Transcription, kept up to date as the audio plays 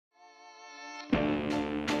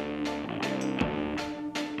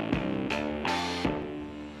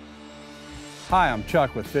Hi, I'm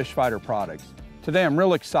Chuck with Fish Fighter Products. Today I'm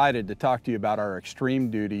real excited to talk to you about our extreme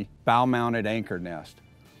duty bow mounted anchor nest.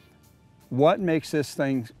 What makes this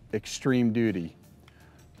thing extreme duty?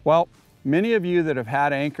 Well, many of you that have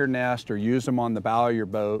had anchor nest or use them on the bow of your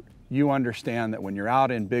boat, you understand that when you're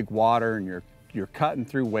out in big water and you're cutting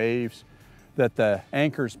through waves, that the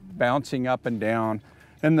anchor's bouncing up and down,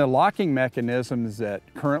 and the locking mechanisms that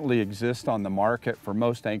currently exist on the market for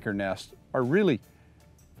most anchor nests are really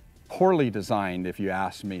poorly designed, if you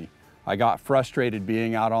ask me. I got frustrated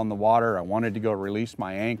being out on the water. I wanted to go release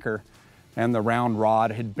my anchor, and the round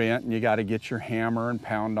rod had bent, and you got to get your hammer and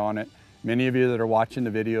pound on it. Many of you that are watching the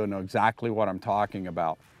video know exactly what I'm talking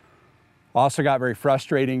about. Also got very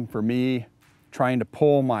frustrating for me trying to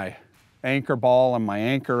pull my anchor ball and my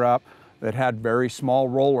anchor up that had very small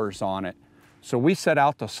rollers on it. So we set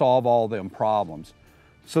out to solve all them problems.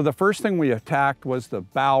 So the first thing we attacked was the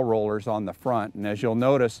bow rollers on the front, and as you'll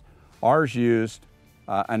notice, ours used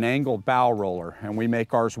an angled bow roller, and we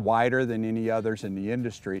make ours wider than any others in the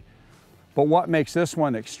industry. But what makes this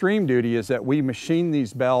one extreme duty is that we machine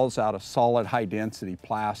these bells out of solid high density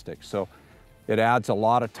plastic. So it adds a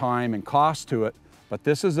lot of time and cost to it, but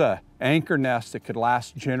this is an anchor nest that could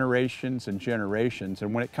last generations and generations.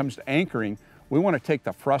 And when it comes to anchoring, we want to take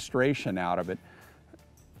the frustration out of it.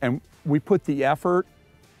 And we put the effort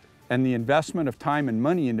and the investment of time and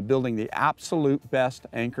money into building the absolute best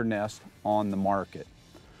anchor nest on the market.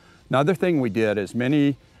 Another thing we did is,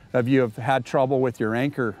 many of you have had trouble with your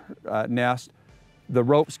anchor nest, the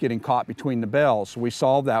ropes getting caught between the bells. So we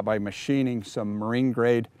solved that by machining some marine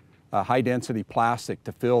grade high density plastic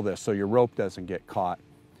to fill this so your rope doesn't get caught.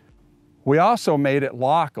 We also made it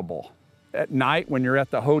lockable. At night when you're at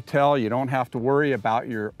the hotel, you don't have to worry about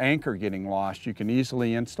your anchor getting lost. You can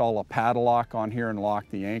easily install a padlock on here and lock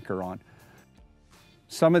the anchor on.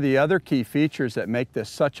 Some of the other key features that make this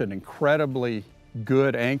such an incredibly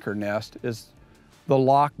good anchor nest is the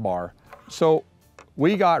lock bar. So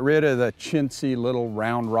we got rid of the chintzy little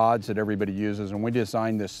round rods that everybody uses, and we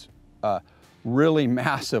designed this really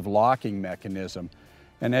massive locking mechanism.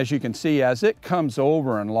 And as you can see, as it comes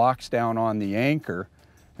over and locks down on the anchor,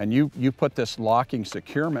 and you put this locking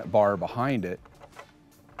securement bar behind it,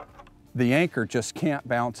 the anchor just can't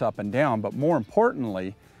bounce up and down. But more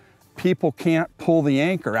importantly, people can't pull the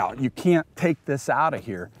anchor out. You can't take this out of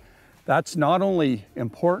here. That's not only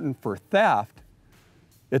important for theft,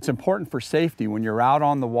 it's important for safety. When you're out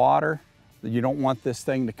on the water, you don't want this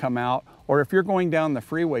thing to come out. Or if you're going down the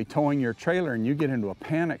freeway towing your trailer and you get into a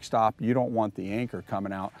panic stop, you don't want the anchor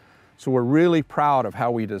coming out. So we're really proud of how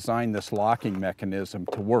we designed this locking mechanism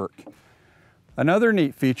to work. Another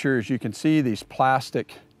neat feature is you can see these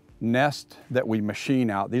plastic nests that we machine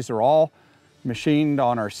out. These are all machined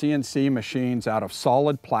on our CNC machines out of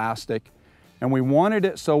solid plastic. And we wanted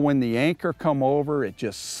it so when the anchor come over, it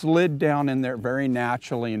just slid down in there very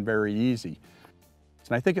naturally and very easy.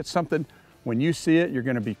 And I think it's something, when you see it, you're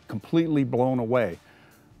going to be completely blown away.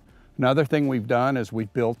 Another thing we've done is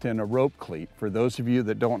we've built in a rope cleat. For those of you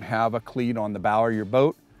that don't have a cleat on the bow of your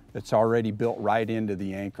boat, it's already built right into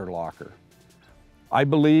the anchor locker. I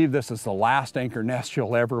believe this is the last anchor nest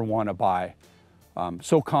you'll ever want to buy.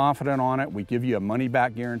 So confident on it, we give you a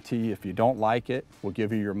money-back guarantee. If you don't like it, we'll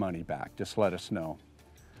give you your money back. Just let us know.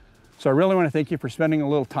 So I really want to thank you for spending a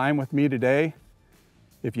little time with me today.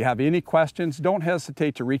 If you have any questions, don't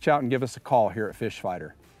hesitate to reach out and give us a call here at Fish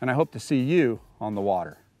Fighter. And I hope to see you on the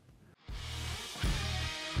water.